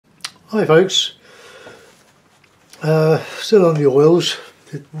Hi folks, still on the oils,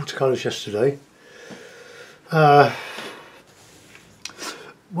 did watercolours yesterday.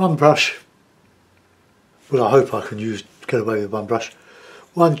 One brush, well I hope I can get away with one brush.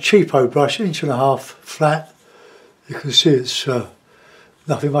 One cheapo brush, 1.5 inch flat. You can see it's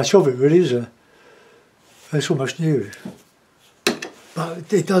nothing much of it really, is it? It's almost new,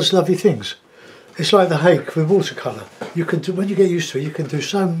 but it does lovely things. It's like the hake with watercolour. You can do, when you get used to it, you can do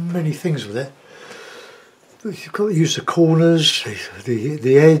so many things with it. You've got to use the corners,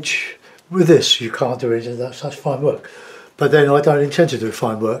 the edge. With this, you can't do anything. That's fine work. But then I don't intend to do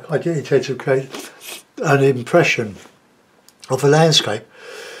fine work. I intend to create an impression of a landscape.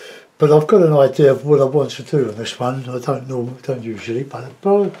 But I've got an idea of what I want to do on this one. I don't usually, but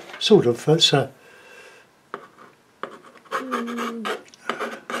sort of. It's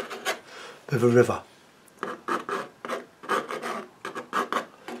of a river.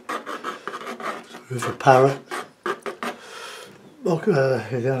 River Parrett.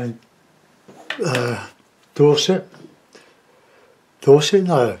 Down in Dorset. Dorset?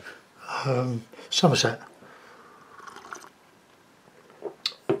 No. Somerset.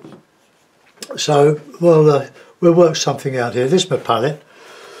 So, well, we'll work something out here. This is my palette.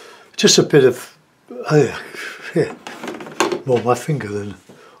 Just a bit of, yeah, more on my finger than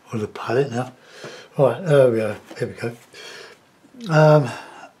on the palette now. Right, there we go. Here we go.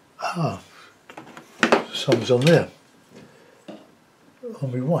 Something's on there.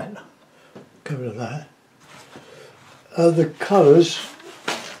 On my white. Get rid of that. The colours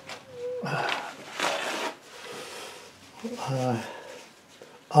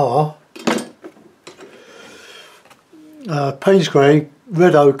are Payne's grey,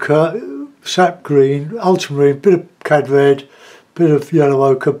 red ochre, sap green, ultramarine, bit of cad red, bit of yellow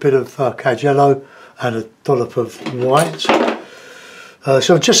ochre, bit of cad yellow, and a dollop of white.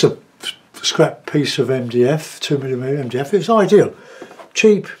 So just a scrap piece of MDF, 2mm MDF. It's ideal,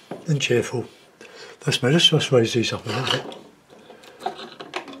 cheap and cheerful. That's me. Let's just raise these up a little bit.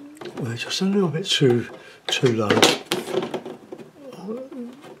 They're just a little bit too low.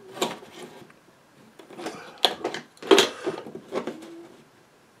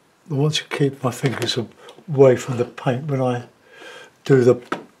 I want to keep my fingers away from the paint when I do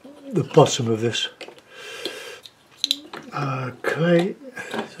the bottom of this. Okay,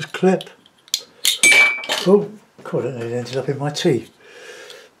 just clip. Oh, God, it ended up in my tea.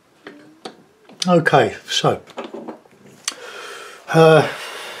 Okay, so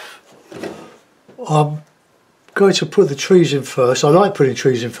I'm going to put the trees in first. I like putting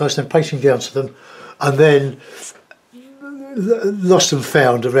trees in first, then painting down to them, and then lost and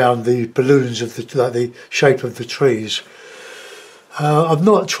found around the balloons of the shape of the trees. I've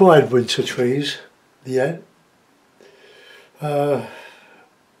not tried winter trees yet. But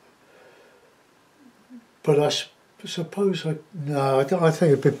I suppose I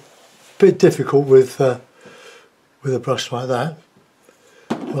think it'd be a bit difficult with a brush like that.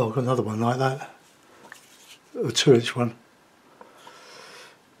 Well, I've got another one like that, a 2-inch one.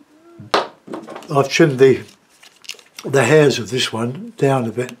 I've trimmed the hairs of this one down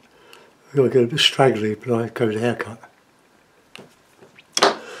a bit. I've got to get a bit straggly, but I go with a haircut.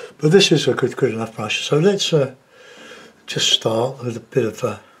 But this is a good enough brush. So let's just start with a bit of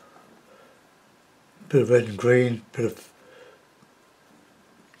red and green, bit of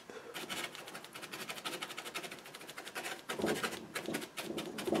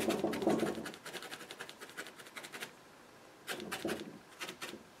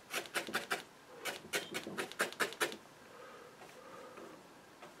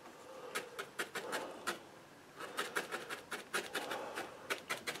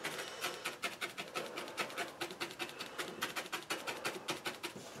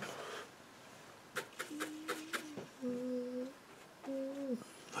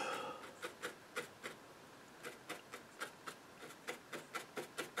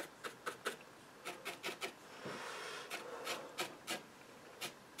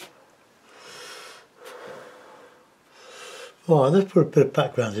oh, let's put a bit of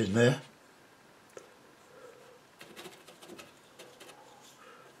background in there.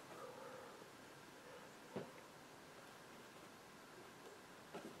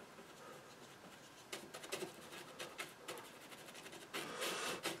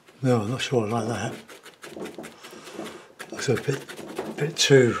 No, I'm not sure I like that. Looks a bit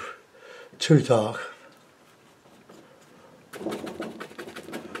too dark.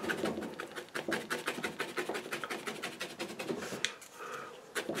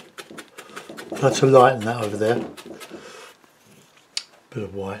 Try to lighten that over there. Bit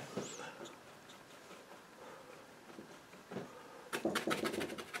of white.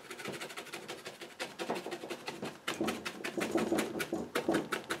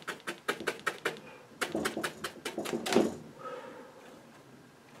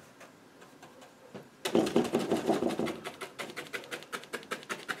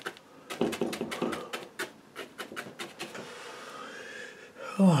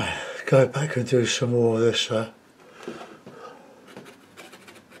 Right, go back and do some more of this.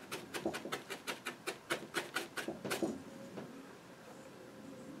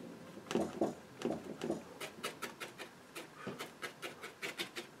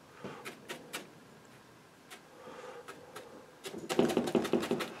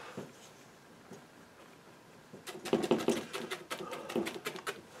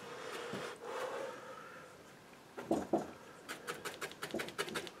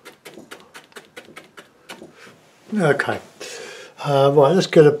 Okay, right. Let's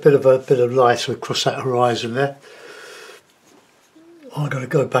get a bit of light across that horizon there. I'm going to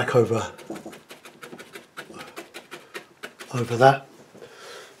go back over that.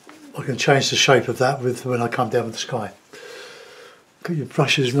 I can change the shape of that with when I come down with the sky. Get your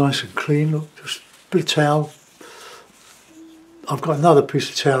brushes nice and clean. Look, just a bit of towel. I've got another piece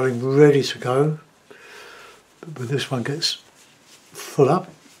of toweling ready to go, but this one gets full up.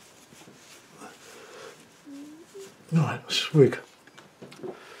 Right, swig.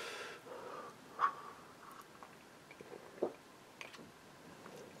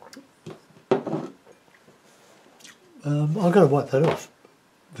 I'm going to wipe that off.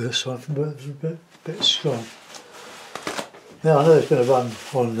 This side, it's a bit strong. Now I know there's been a run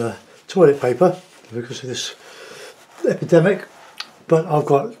on toilet paper because of this epidemic, but I've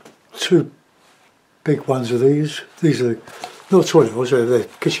got two big ones of these. These are not toilet rolls, they're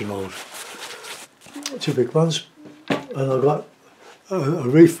kitchen rolls. Two big ones, and I've got a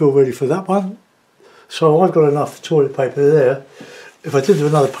refill ready for that one. So I've got enough toilet paper there if I did do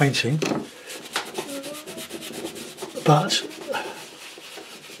another painting, but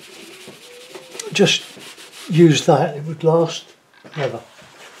just use that, it would last forever.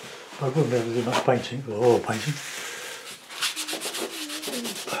 I wouldn't be able to do much painting, or oil painting.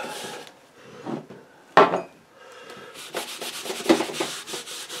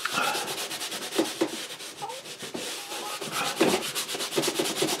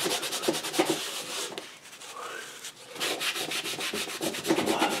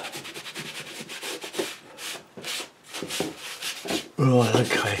 Right,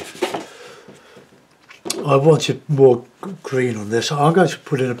 okay. I wanted more green on this. I'm going to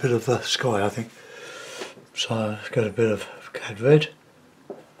put in a bit of the sky, I think. So let's get a bit of cad red.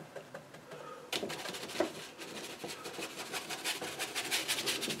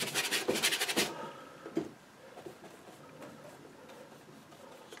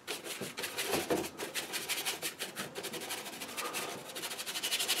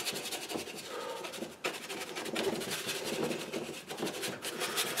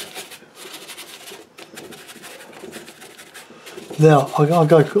 Now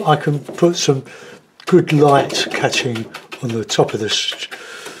I can put some good light catching on the top of this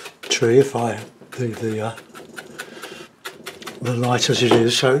tree if I leave the light as it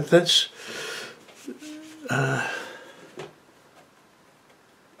is. So that's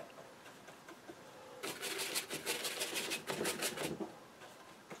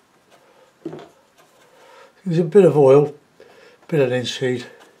there's a bit of oil, a bit of linseed.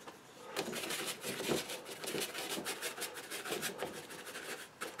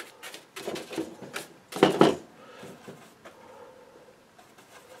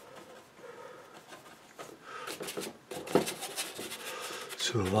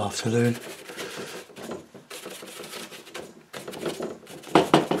 Sort of afternoon.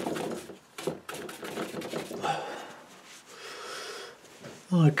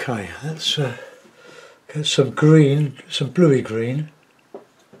 Okay, let's get some green, some bluey green.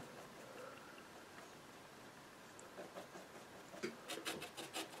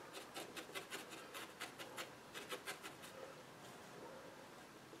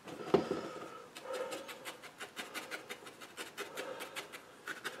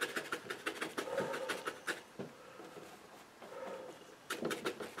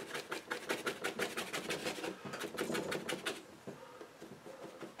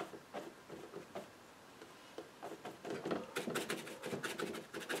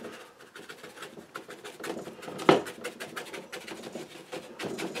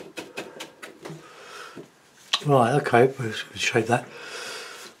 Right, okay, let's shape that.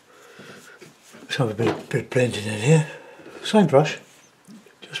 Let's have a bit of blending in here. Same brush,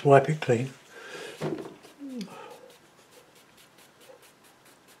 just wipe it clean.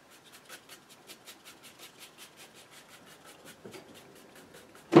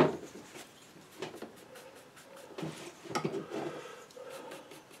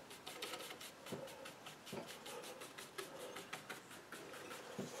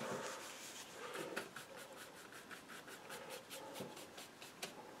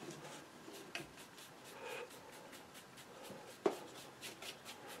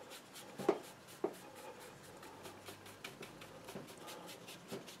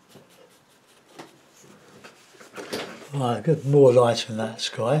 Right, get more light in that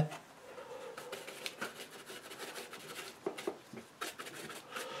sky.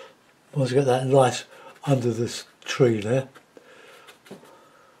 Want to get that light under this tree there.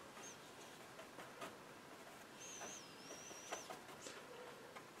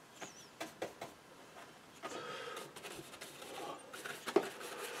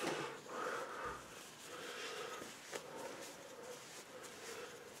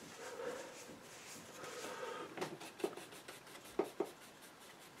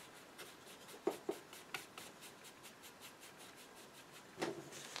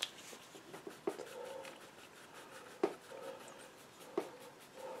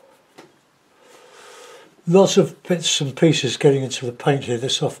 Lots of bits and pieces getting into the paint here.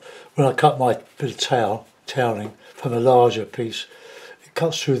 This off when I cut my bit of toweling from a larger piece. It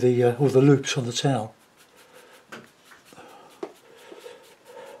cuts through the all the loops on the towel.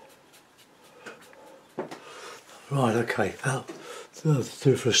 Right, okay, that'll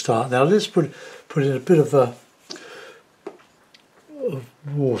do for a start. Now let's put in a bit of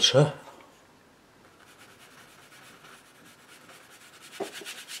water.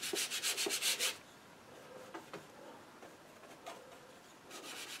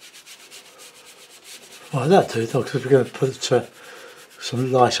 Right, that'll do, because we're going to put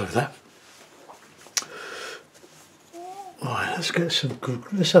some light over that. Right,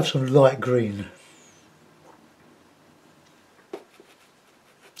 let's have some light green.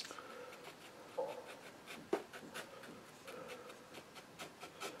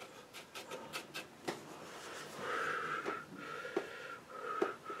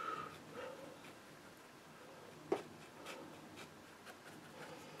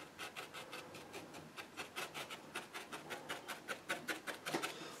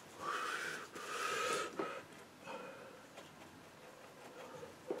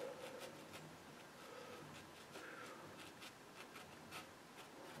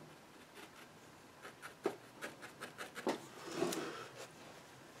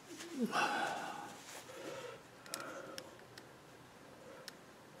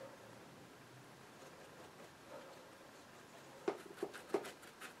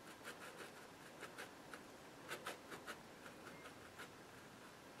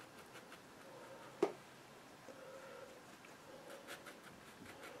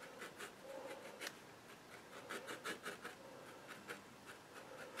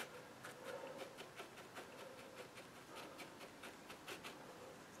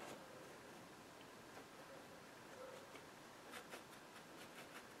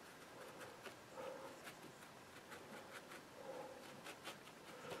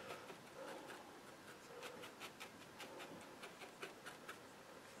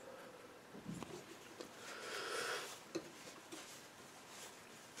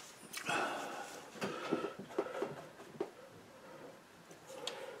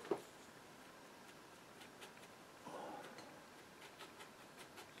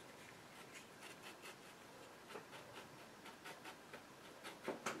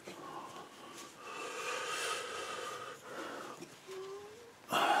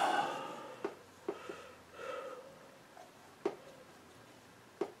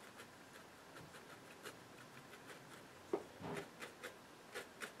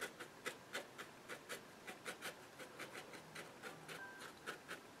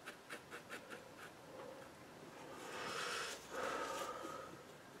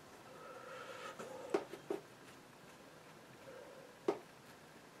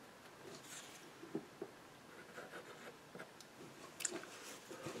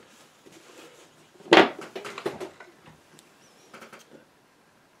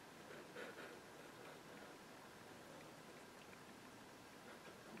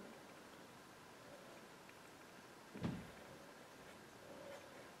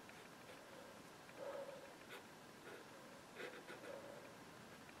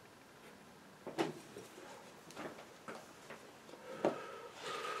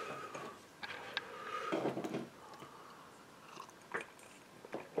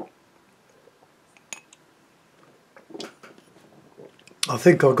 I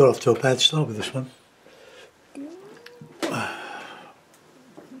think I got off to a bad start with this one.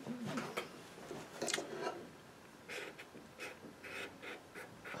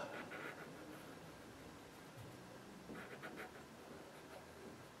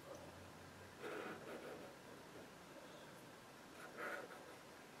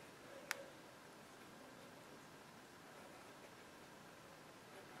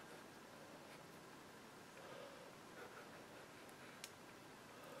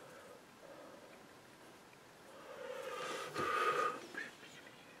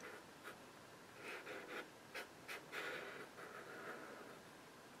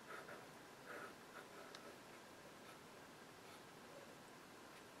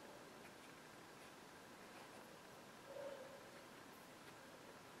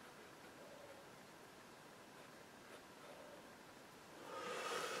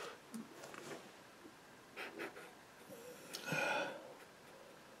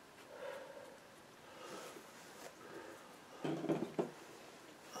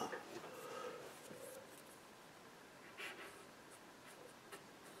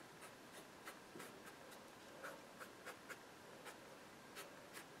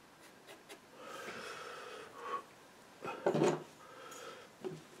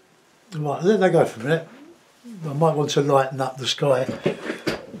 Right, let that go for a minute. I might want to lighten up the sky,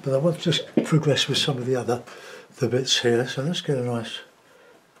 but I want to just progress with some of the bits here. So let's get a nice.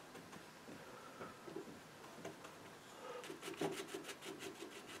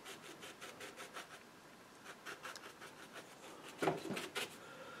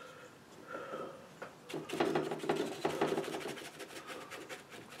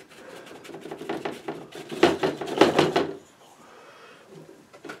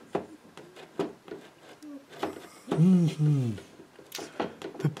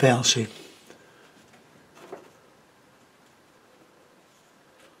 Bit bouncy.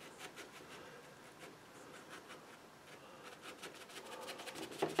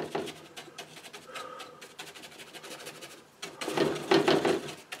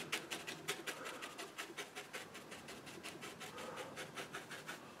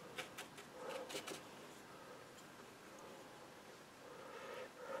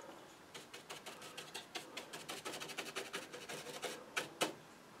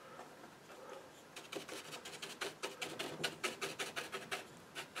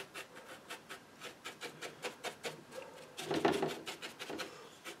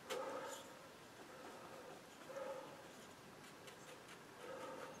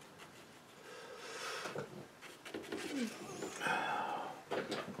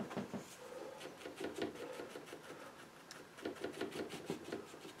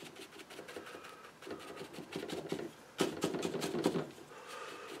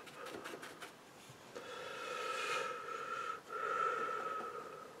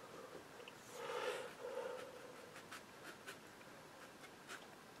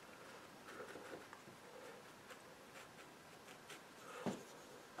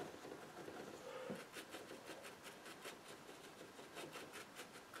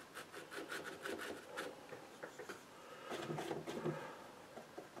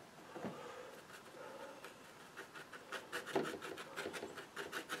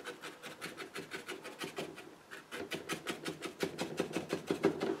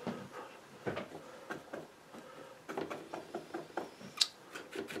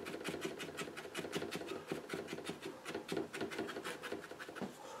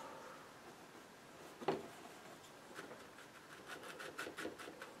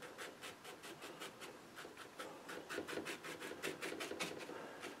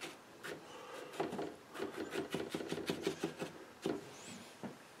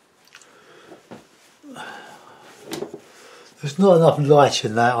 There's not enough light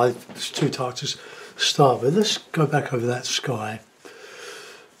in that. It's too dark to start with. Let's go back over that sky.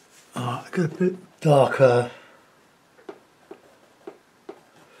 Get a bit darker.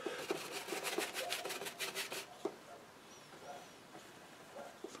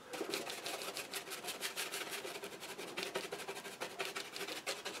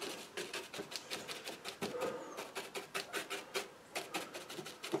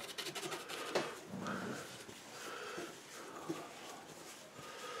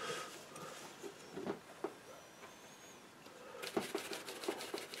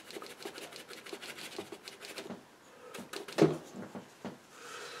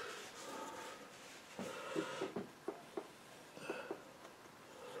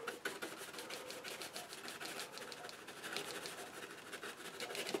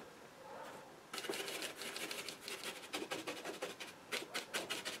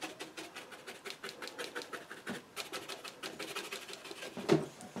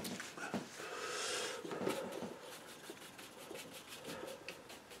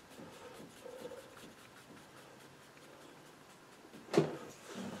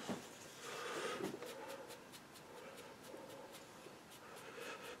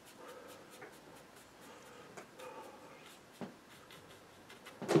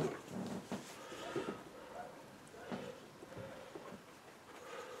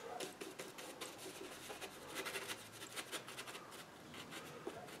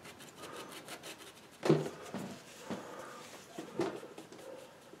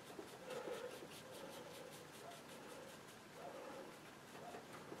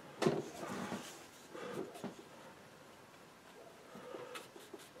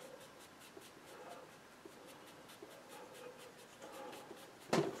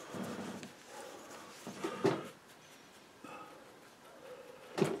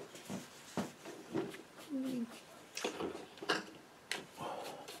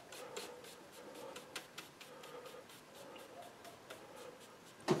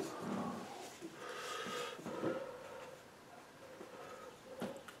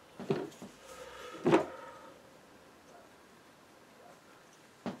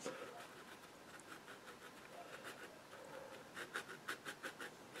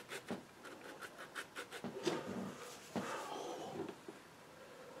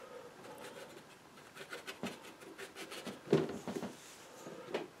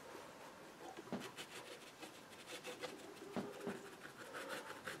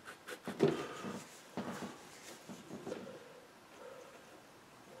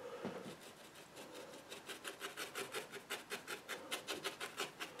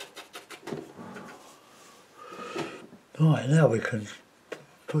 Right, now we can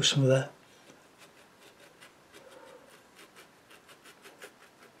put some of that.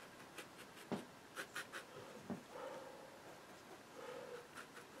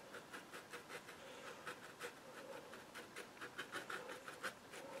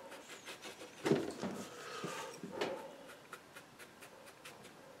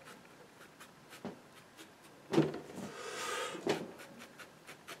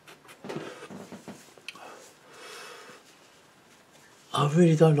 I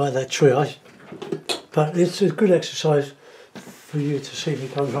really don't like that tree, but it's a good exercise for you to see me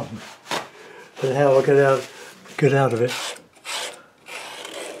go wrong and how I get out of it.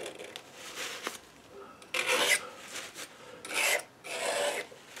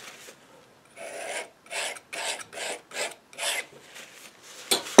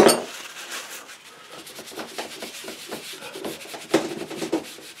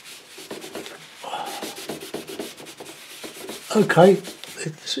 Okay,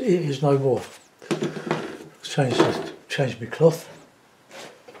 it is no more. Change my cloth.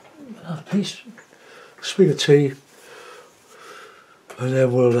 Another piece, swig of tea, and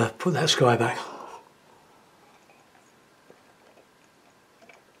then we'll put that sky back.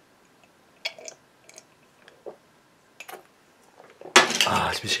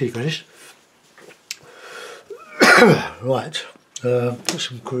 It's my secret. Right, put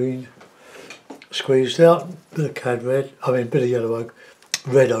some green squeezed out, bit of cad red, bit of yellow oak,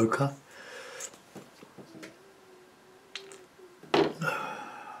 red ochre.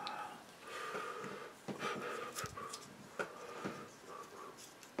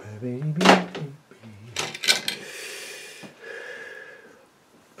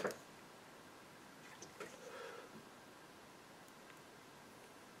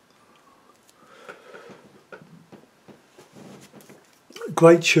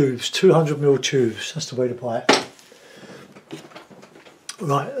 Great tubes, 200ml tubes, that's the way to buy it.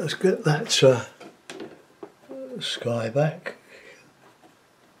 Right, let's get that sky back.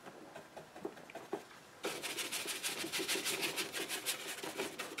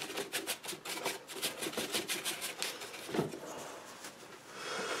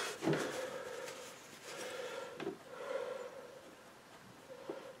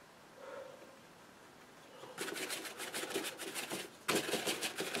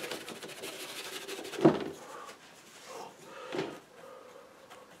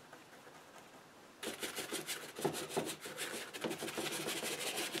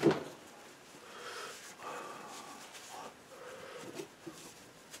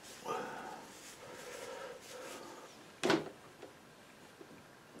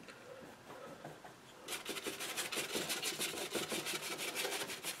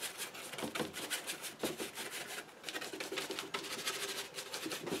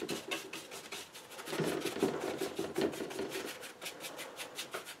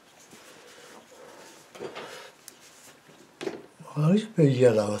 Well, there's a bit of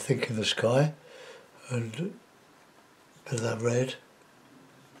yellow, I think, in the sky, and a bit of that red.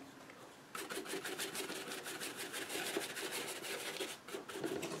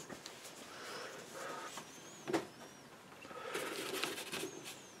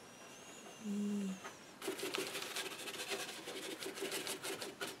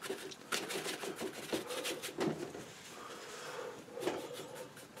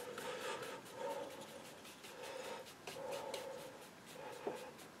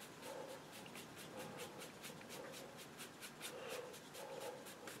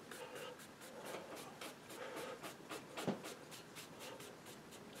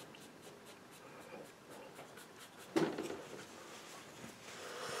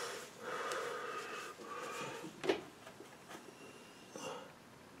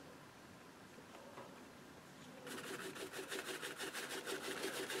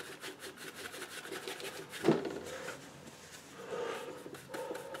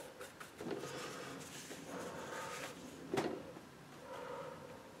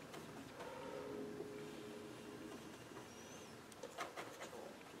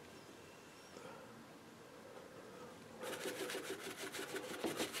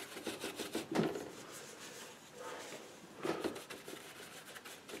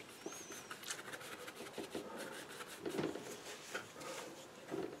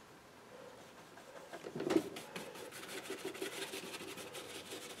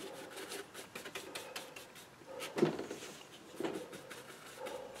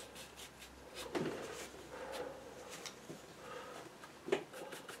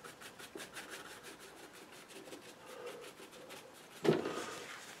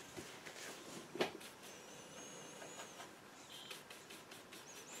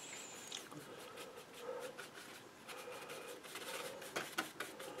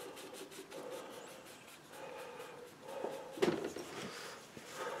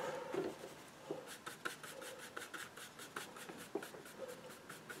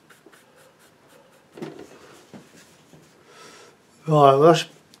 Right, well that's a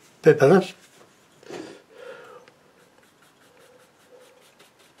bit better.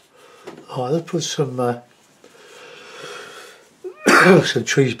 Alright, let's put some some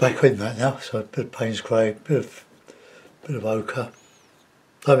trees back in that now. So a bit of Payne's grey, bit of ochre.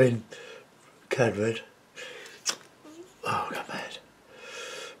 I mean cad red. Oh, I got mad.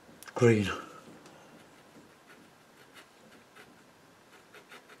 Green.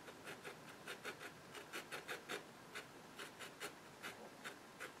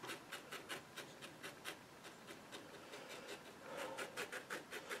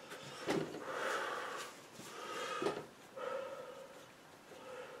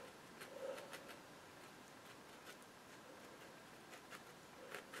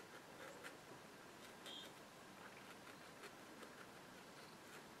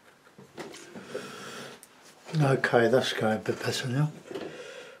 Okay, that's going a bit better now.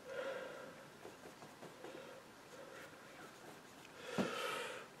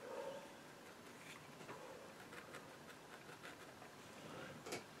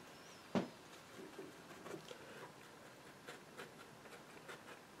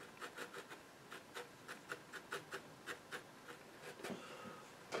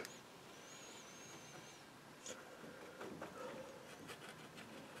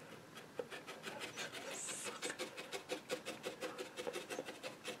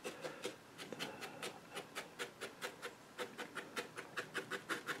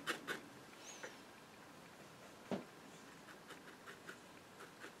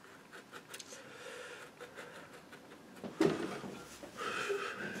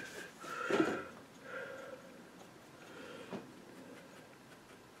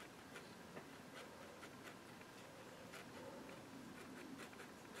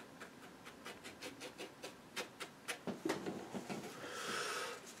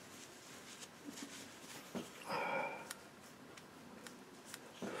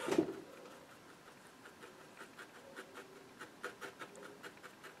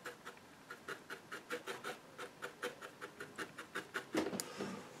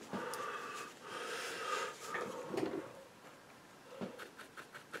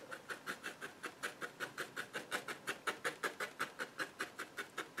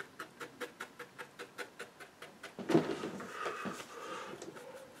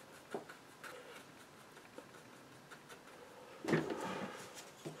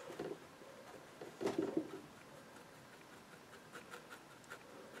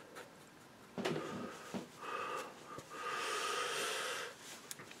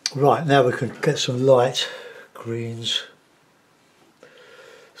 Right, now we can get some light greens.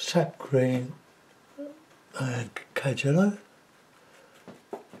 Sap green and cad yellow.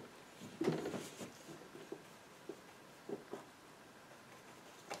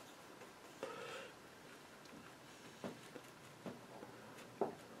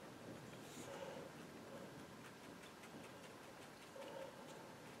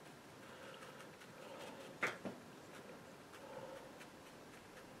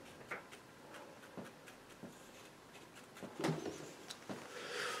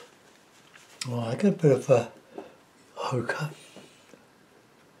 Right, I get a bit of ochre.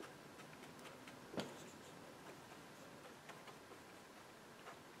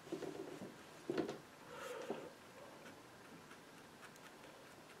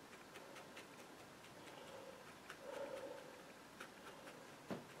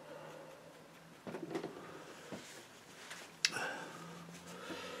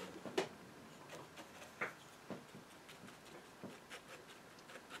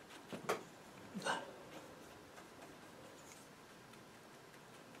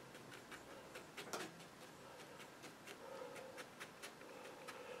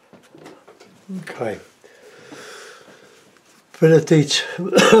 Okay. Bit of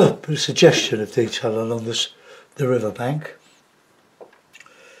detail, bit of suggestion of detail along the river bank.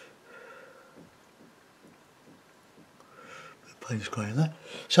 Payne's grey in there.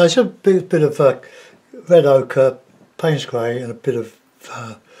 So it's a bit of red ochre, Payne's grey, and a bit of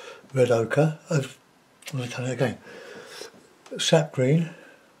red ochre. I've done it again. Sap green.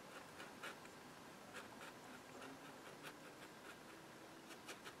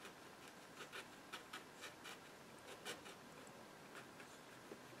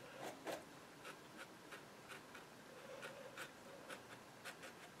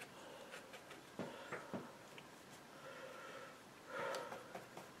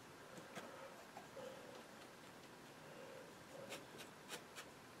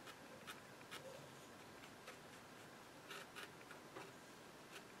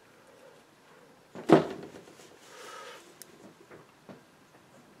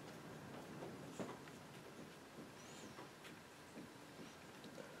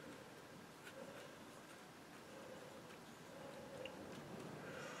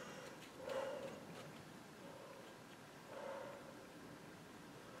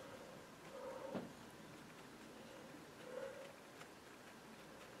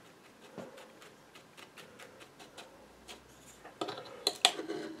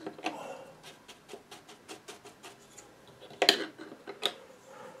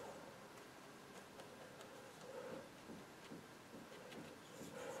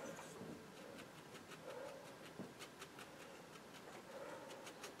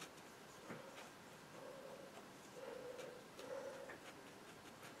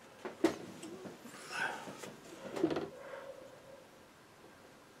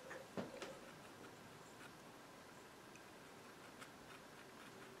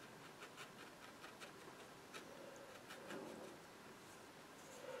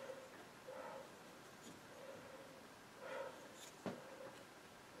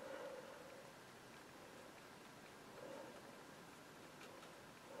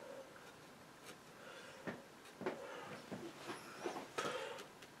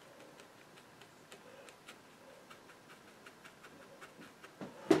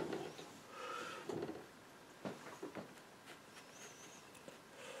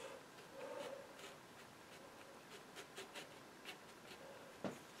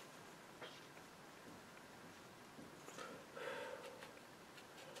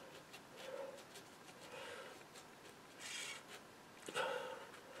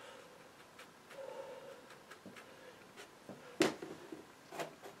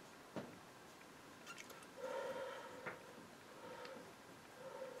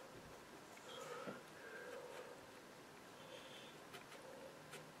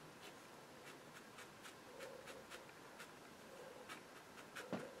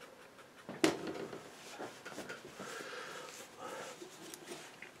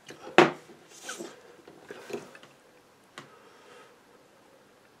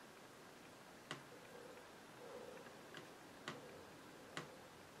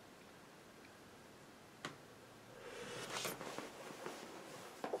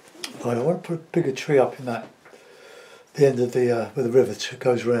 Right, I want to put a bigger tree up in that, the end of the, where the river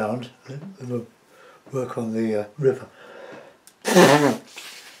goes round, and we'll work on the river. A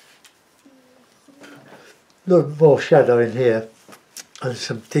little more shadow in here, and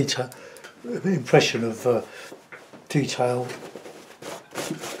some detail, impression of detail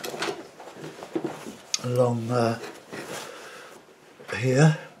along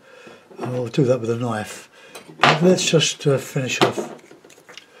here. I'll do that with a knife. But let's just finish off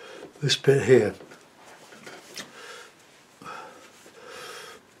this bit here.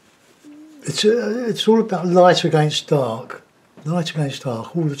 It's all about light against dark all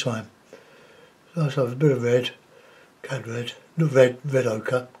the time. So let's have a bit of red, cad red, not red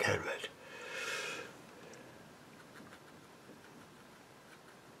ochre, cad red.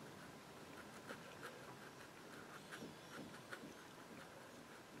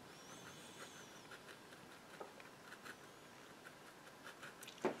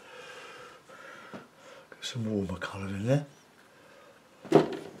 Get some warmer colour in there.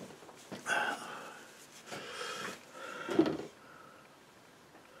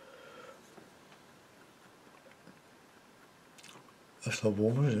 That's not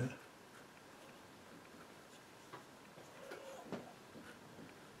warmer, is it?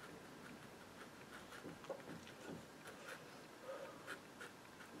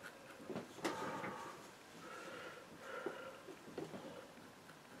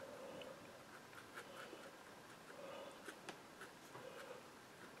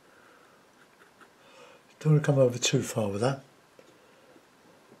 Don't want to come over too far with that.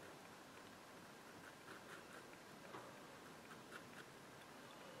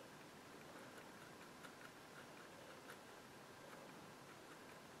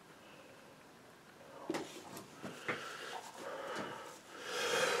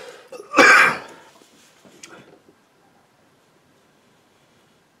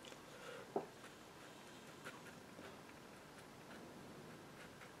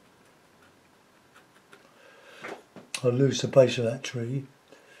 I'll lose the base of that tree.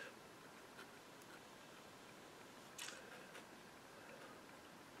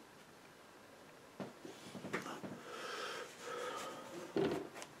 Get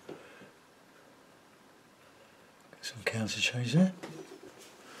some counter change there.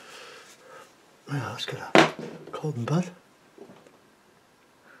 Now let's get a cotton bud.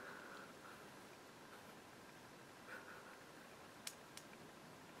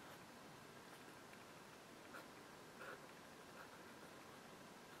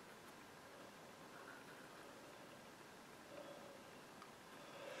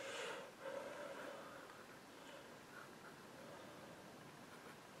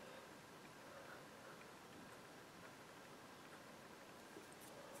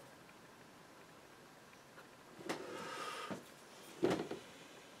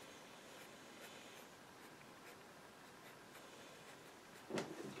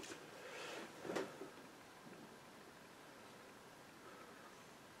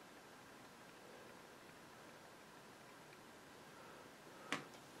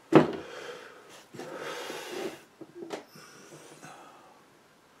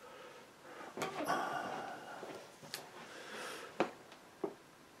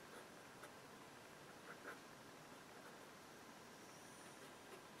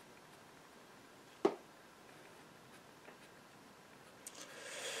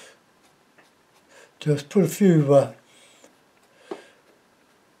 Just put a few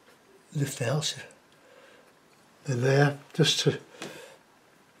lift outs in there, just to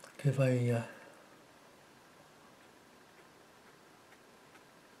give a I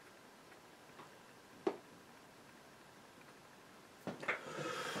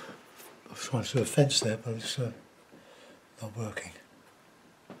was trying to do a fence there, but it's not working.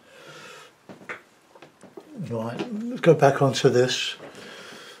 Right, let's go back onto this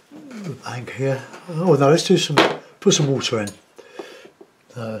bank here. Oh no, let's do put some water in.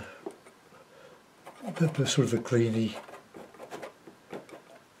 A bit of sort of a greeny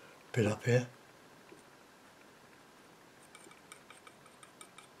bit up here.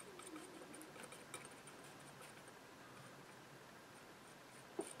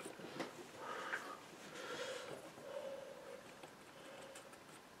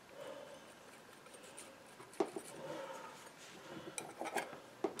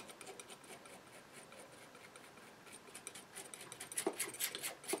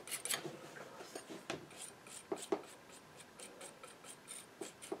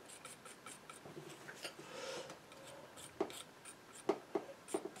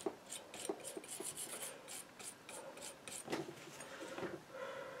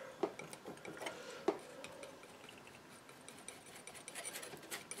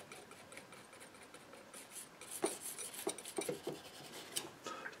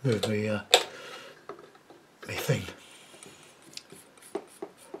 move me me thing.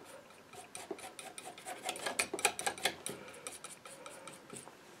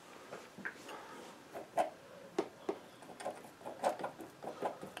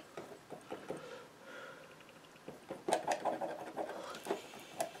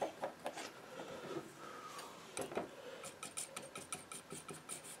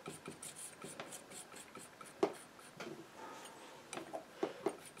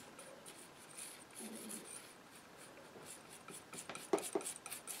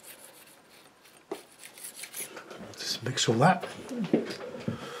 Just mix all that.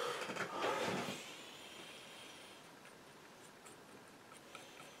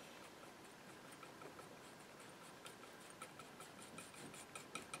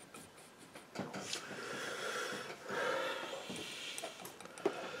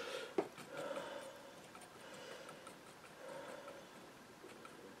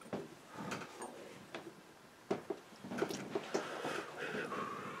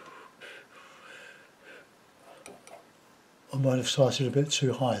 I might have started a bit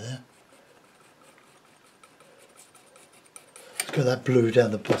too high there. Let's get that blue down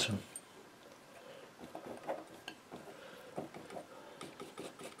the bottom.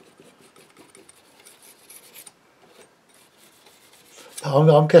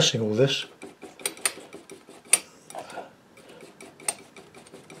 I'm guessing all this.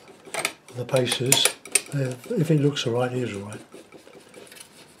 The bases, if it looks alright, it is alright.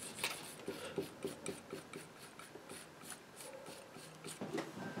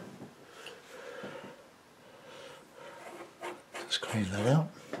 Just clean that out.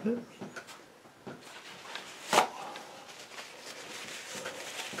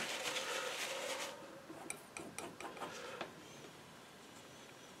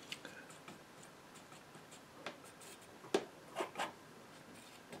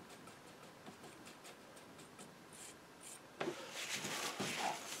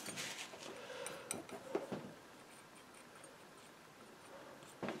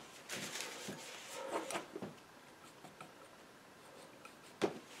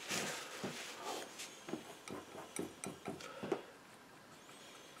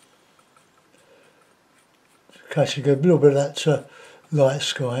 Okay, so you get a little bit of that light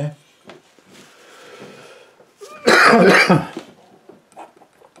sky. Right.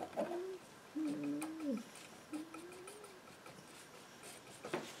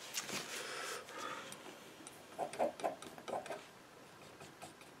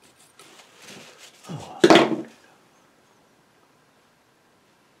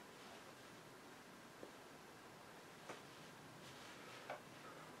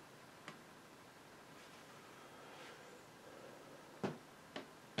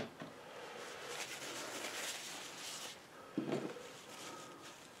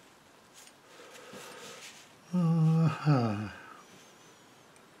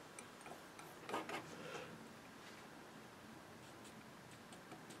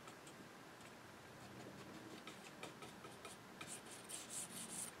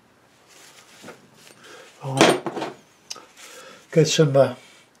 Get some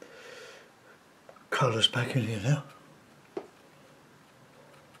colours back in here now.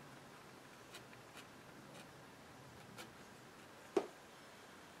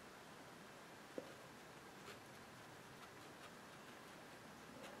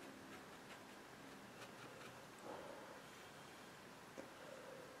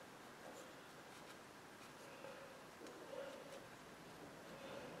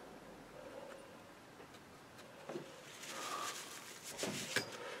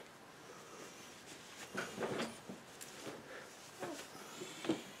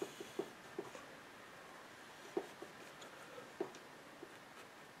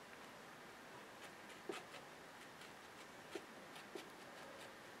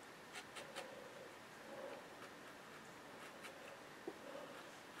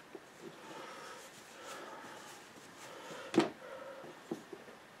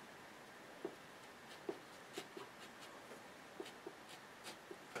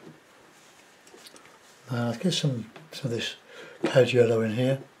 Let's get some of this cad yellow in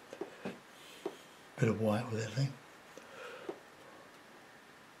here. Bit of white with it, I think.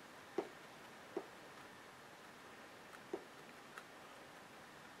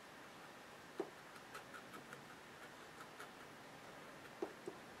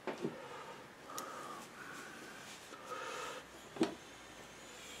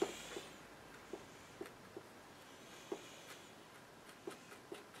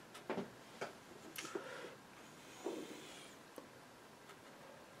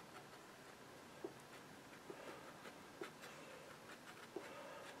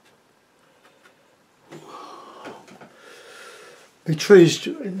 My tree's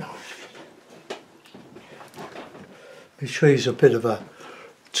a bit of a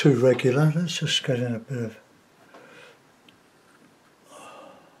too regular. Let's just get in a bit of.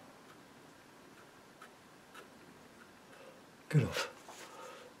 Get off.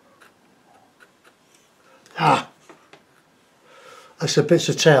 Ah! That's the bits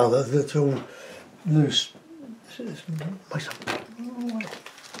of towel that's all loose. It makes a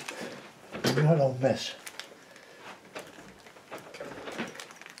right old mess.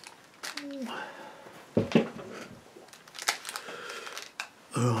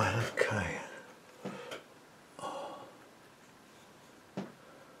 Right, okay.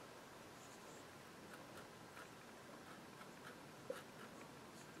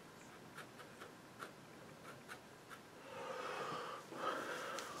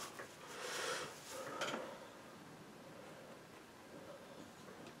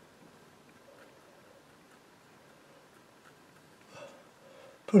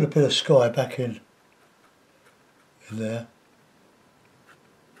 Put a bit of sky back in there.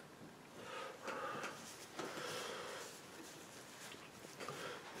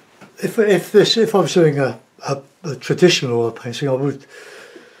 If I was doing a traditional oil painting, I would.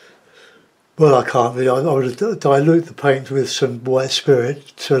 Well, I can't really. I would dilute the paint with some white spirit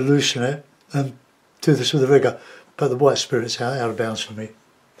to loosen it and do this with a rigger. But the white spirit's out of bounds for me.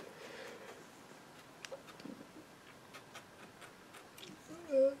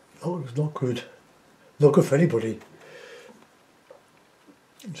 Oh, it's not good. Not good for anybody.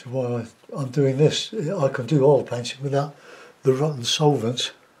 That's why I'm doing this. I can do oil painting without the rotten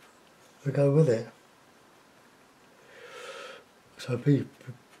solvents that go with it. So be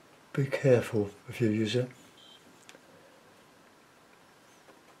careful if you use it.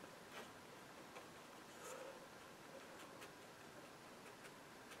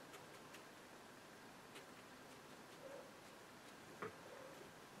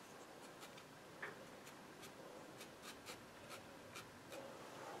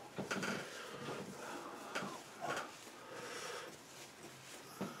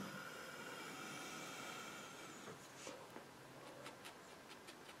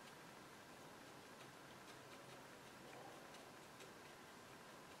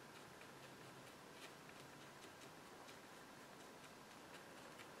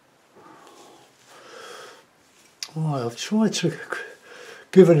 Right, I've tried to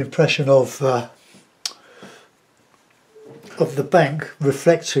give an impression of the bank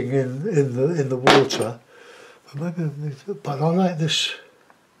reflecting in the water, but I like this.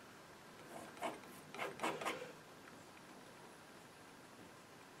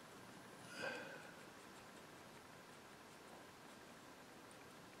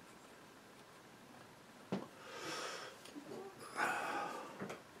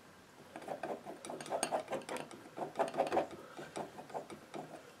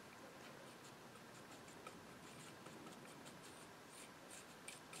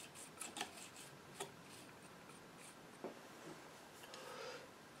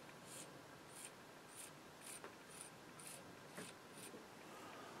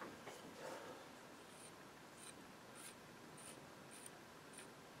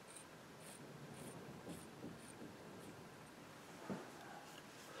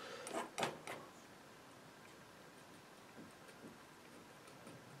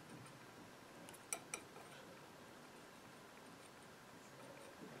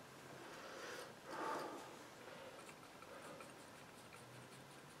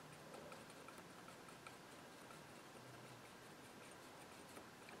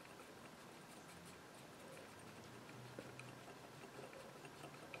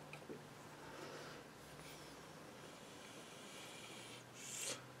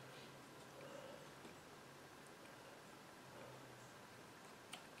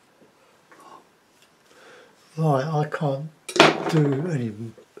 Right, I can't do any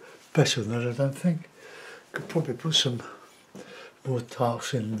better than that, I don't think. Could probably put some more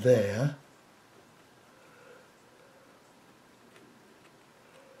darks in there.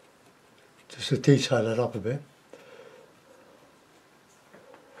 Just to detail it up a bit.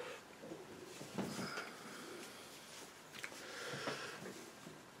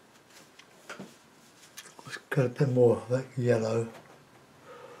 Let's get a bit more of that yellow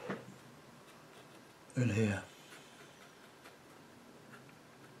in here.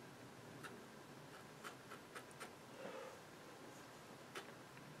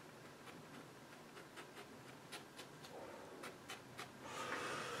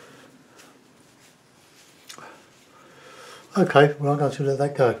 Okay, well I'm going to let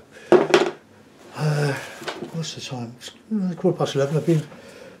that go. What's the time? It's 11:15.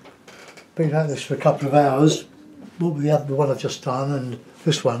 I've been at this for a couple of hours. what we have, the one I've just done and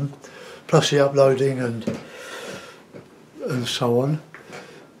this one, plus the uploading and so on.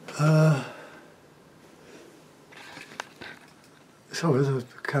 Sorry, the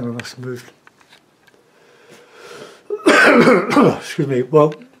camera must have moved. Excuse me.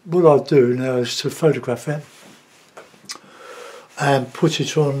 Well, what I'll do now is to photograph it and put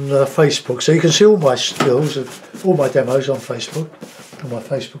it on Facebook, so you can see all my stills of all my demos on Facebook, on my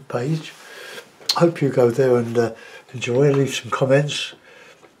Facebook page. Hope you go there and enjoy, leave some comments.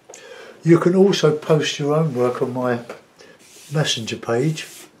 You can also post your own work on my messenger page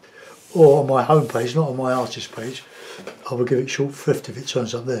or on my home page, not on my artist page. I will give it short shrift if it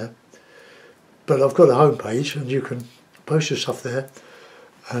turns up there. But I've got a home page and you can post your stuff there,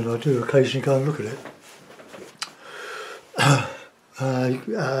 and I do occasionally go and look at it.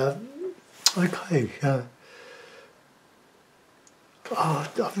 Okay.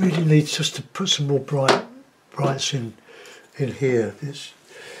 I really need just to put some more brights in here. It's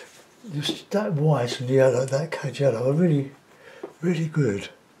just that white and yellow, that cage yellow are really good.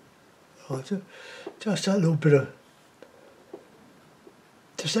 Just that little bit of,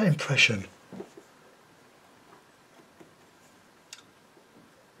 just that impression.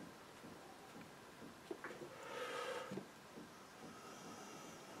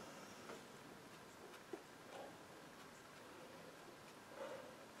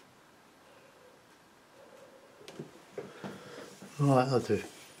 Right, I'll do.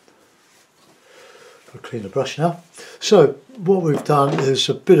 I'll clean the brush now. So what we've done is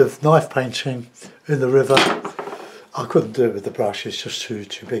a bit of knife painting in the river. I couldn't do it with the brush, it's just too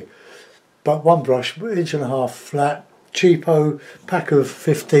big. But one brush, 1.5 inch flat, cheapo, pack of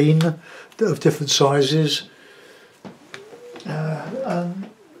 15 of different sizes. And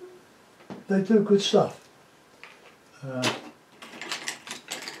they do good stuff. Trying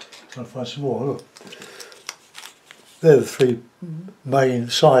to find some more, look. They're the three main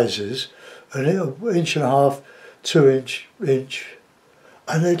sizes, and 1.5 inch, 2 inch,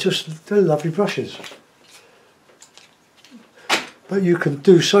 and they're lovely brushes. But you can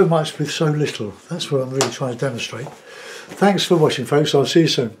do so much with so little. That's what I'm really trying to demonstrate. Thanks for watching, folks. I'll see you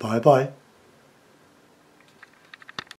soon. Bye bye.